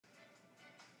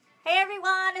Hey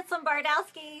everyone, it's Lynn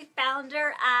Bardowski,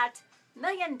 founder at $1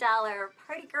 Million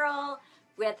Party Girl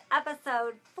with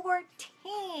episode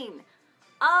 14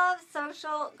 of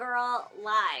Social Girl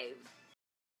Live.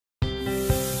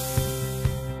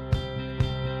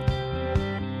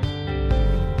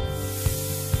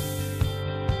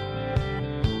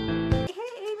 Hey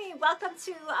Amy, welcome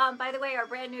to, by the way, our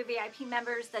brand new VIP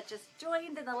members that just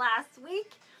joined in the last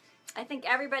week. I think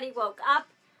everybody woke up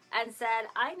and said,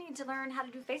 I need to learn how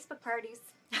to do Facebook parties.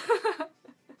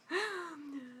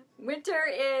 Winter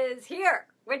is here.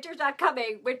 Winter's not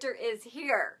coming. Winter is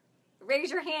here.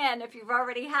 Raise your hand if you've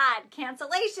already had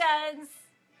cancellations.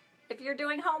 If you're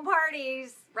doing home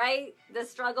parties, right? The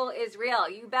struggle is real.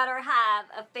 You better have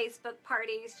a Facebook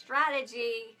party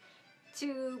strategy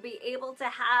to be able to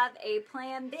have a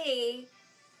plan B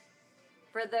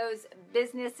for those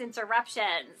business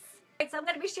interruptions. So I'm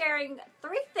going to be sharing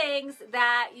 3 things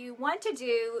that you want to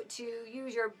do to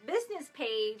use your business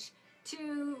page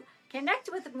to connect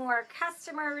with more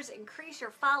customers, increase your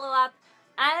follow-up,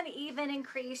 and even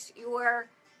increase your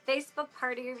Facebook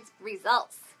party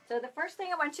results. So the first thing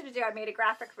I want you to do, I made a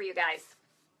graphic for you guys.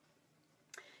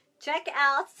 Check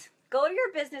out, go to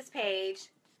your business page,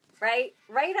 right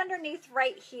underneath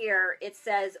right here, it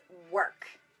says work.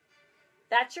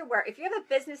 That's your work. If you have a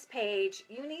business page,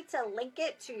 you need to link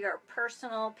it to your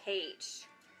personal page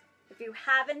if you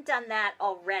haven't done that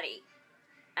already.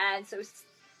 And so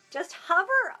just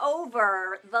hover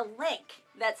over the link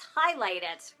that's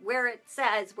highlighted where it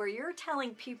says where you're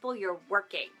telling people you're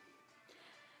working.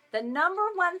 The number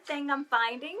one thing I'm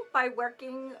finding by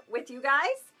working with you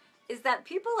guys is that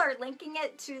people are linking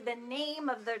it to the name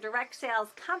of their direct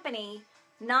sales company,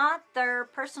 not their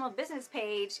personal business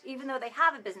page, even though they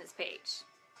have a business page.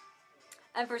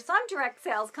 And for some direct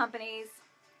sales companies,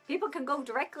 people can go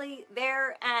directly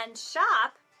there and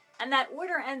shop, and that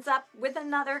order ends up with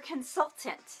another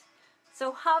consultant.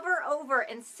 So hover over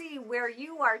and see where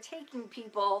you are taking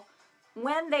people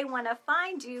when they want to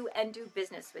find you and do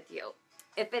business with you.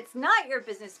 If it's not your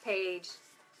business page,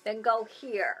 then go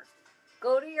here.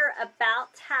 Go to your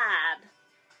About tab.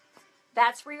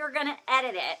 That's where you're going to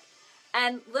edit it.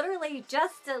 And literally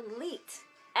just delete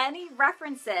any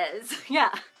references.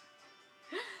 Yeah.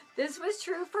 This was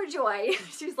true for Joy.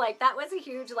 She's like, that was a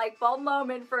huge light bulb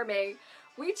moment for me.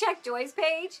 We checked Joy's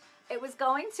page. It was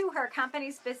going to her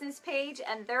company's business page,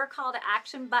 and their call to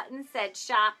action button said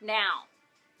shop now,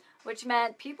 which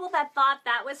meant people that thought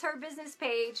that was her business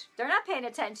page, they're not paying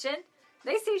attention.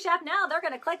 They see shop now, they're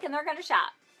going to click and they're going to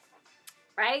shop.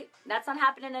 Right? That's not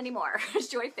happening anymore.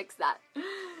 Joy fixed that.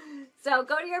 So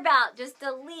go to your About, just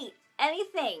delete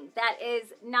anything that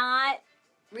is not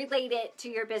related to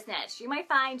your business. You might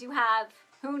find you have,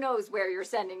 who knows where you're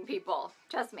sending people.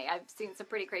 Trust me, I've seen some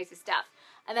pretty crazy stuff.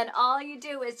 And then all you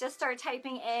do is just start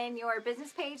typing in your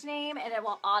business page name and it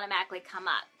will automatically come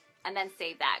up. And then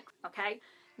save that, okay?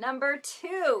 Number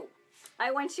 2,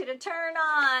 I want you to turn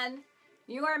on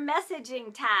your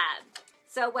messaging tab.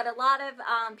 So what a lot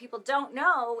of people don't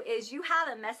know is you have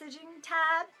a messaging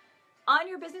tab on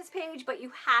your business page, but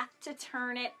you have to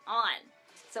turn it on.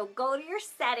 So go to your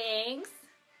settings.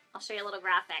 I'll show you a little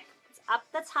graphic. It's up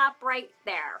the top right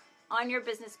there on your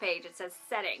business page. It says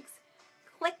settings.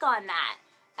 Click on that,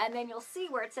 and then you'll see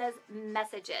where it says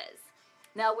messages.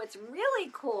 Now what's really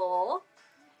cool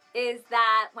is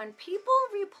that when people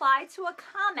reply to a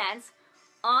comment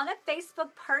on a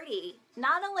Facebook party,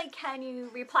 not only can you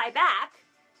reply back,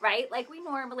 right, like we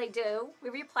normally do, we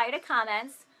reply to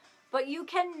comments, but you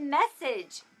can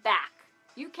message back.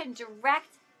 You can direct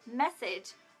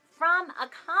message from a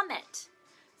comment.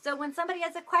 So when somebody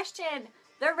has a question,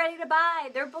 they're ready to buy,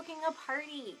 they're booking a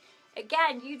party.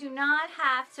 Again, you do not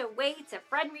have to wait to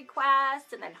friend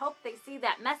request and then hope they see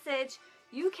that message.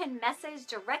 You can message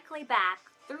directly back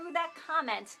through that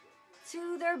comment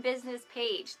to their business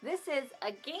page. This is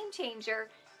a game changer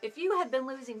if you have been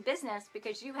losing business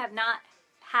because you have not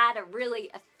had a really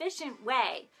efficient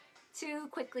way to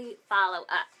quickly follow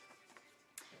up.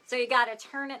 So you got to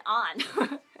turn it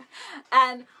on.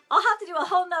 And I'll have to do a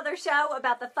whole nother show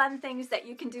about the fun things that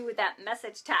you can do with that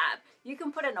message tab. You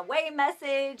can put an away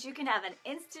message, you can have an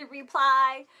instant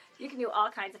reply, you can do all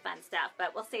kinds of fun stuff,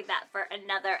 but we'll save that for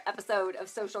another episode of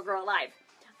Social Girl Live.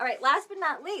 All right, last but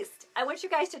not least, I want you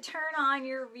guys to turn on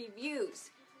your reviews.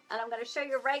 And I'm going to show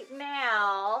you right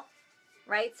now,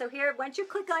 right? So here, once you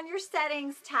click on your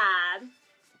settings tab,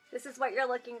 this is what you're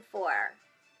looking for.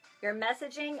 Your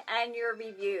messaging and your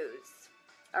reviews.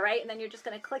 All right, and then you're just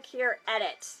going to click here,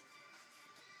 edit.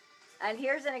 And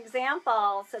here's an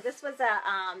example. So this was a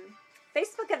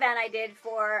Facebook event I did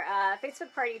for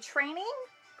Facebook party training.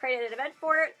 Created an event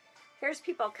for it. Here's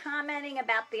people commenting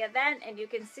about the event, and you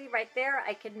can see right there,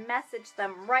 I can message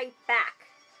them right back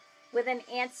with an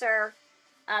answer.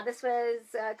 This was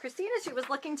Christina. She was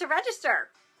looking to register.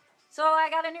 So I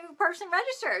got a new person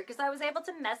registered because I was able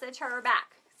to message her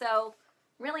back. So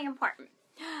really important.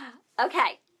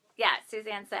 Okay. Yeah,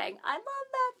 Suzanne's saying, I love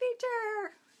that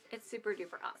feature. It's super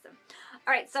duper awesome.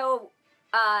 All right, so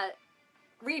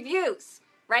reviews,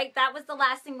 right? That was the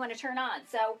last thing you want to turn on.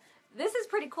 So this is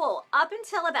pretty cool. Up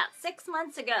until about 6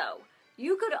 months ago,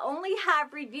 you could only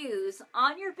have reviews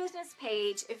on your business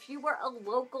page if you were a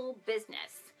local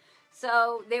business.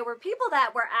 So there were people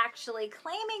that were actually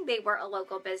claiming they were a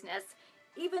local business,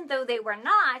 even though they were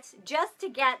not, just to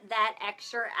get that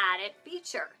extra added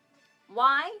feature.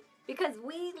 Why? Because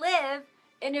we live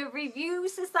in a review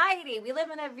society. We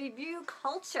live in a review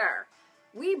culture.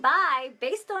 We buy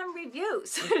based on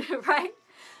reviews, right?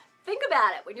 Think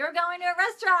about it. When you're going to a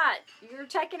restaurant, you're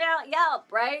checking out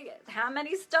Yelp, right? How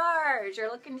many stars?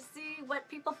 You're looking to see what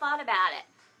people thought about it.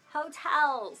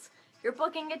 Hotels. You're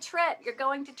booking a trip. You're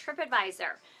going to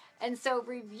TripAdvisor. And so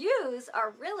reviews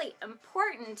are really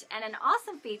important and an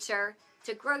awesome feature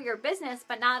to grow your business,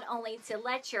 but not only to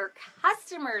let your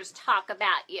customers talk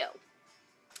about you,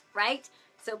 right?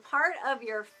 So part of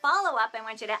your follow-up, I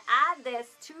want you to add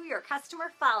this to your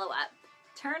customer follow-up.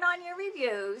 Turn on your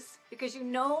reviews because you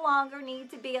no longer need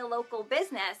to be a local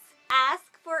business.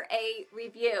 Ask for a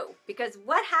review because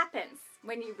what happens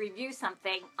when you review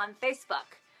something on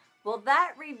Facebook? Well,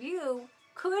 that review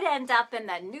could end up in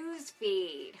the news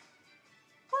feed.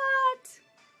 What?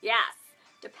 Yes,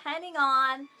 depending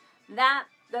on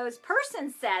those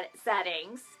person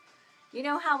settings. You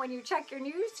know how when you check your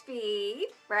news feed,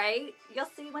 right, you'll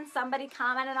see when somebody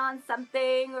commented on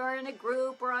something or in a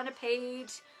group or on a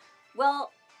page.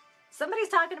 Well, somebody's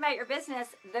talking about your business,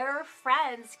 their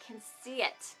friends can see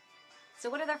it. So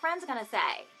what are their friends going to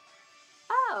say?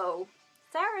 Oh,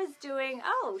 Sarah's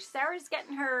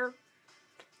getting her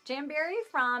jamberry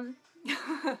from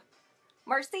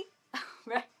Marcy,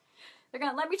 right? They're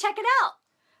going to let me check it out,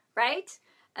 right?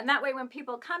 And that way when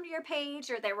people come to your page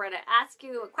or they were to ask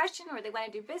you a question or they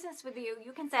want to do business with you,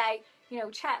 you can say,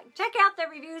 check out the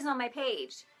reviews on my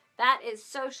page. That is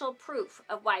social proof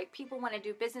of why people want to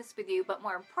do business with you. But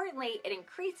more importantly, it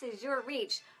increases your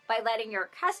reach by letting your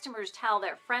customers tell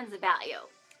their friends about you.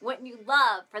 Wouldn't you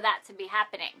love for that to be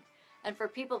happening? And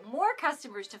for more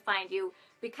customers to find you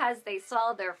because they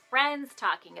saw their friends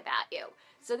talking about you.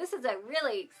 So this is a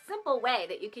really simple way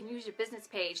that you can use your business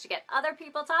page to get other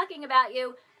people talking about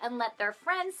you and let their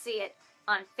friends see it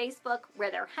on Facebook where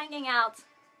they're hanging out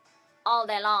all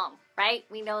day long, right?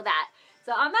 We know that.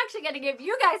 So I'm actually going to give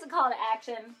you guys a call to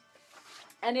action.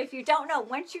 And if you don't know,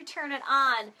 once you turn it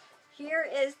on, here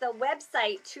is the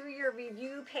website to your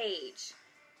review page.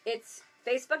 It's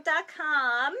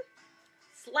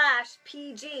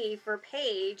facebook.com/PG for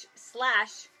page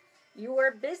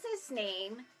 /your business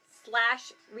name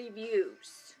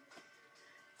 /reviews.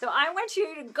 So I want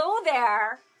you to go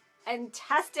there and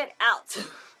test it out.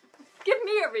 Give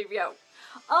me a review.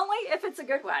 Only if it's a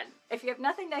good one. If you have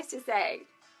nothing nice to say,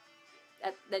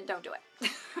 then don't do it.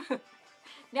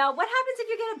 Now, what happens if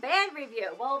you get a bad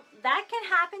review? Well, that can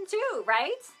happen too,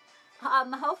 right?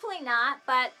 Hopefully not,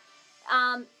 but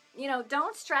don't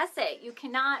stress it. You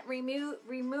cannot remove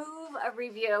a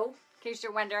review. In case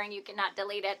you're wondering, you cannot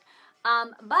delete it.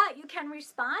 But you can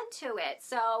respond to it.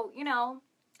 So,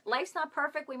 life's not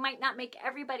perfect. We might not make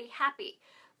everybody happy.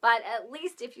 But at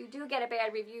least if you do get a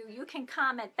bad review, you can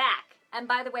comment back. And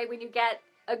by the way, when you get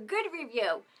a good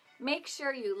review, make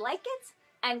sure you like it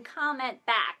and comment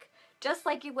back. Just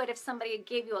like you would if somebody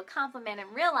gave you a compliment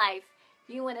in real life,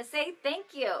 you want to say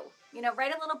thank you.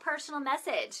 Write a little personal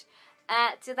message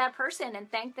to that person and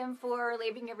thank them for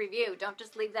leaving a review. Don't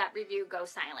just leave that review go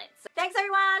silent. So, thanks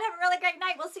everyone. Have a really great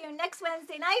night. We'll see you next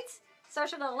Wednesday night.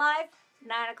 Social Go Live,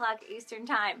 9 o'clock Eastern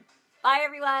Time. Bye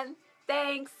everyone.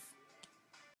 Thanks.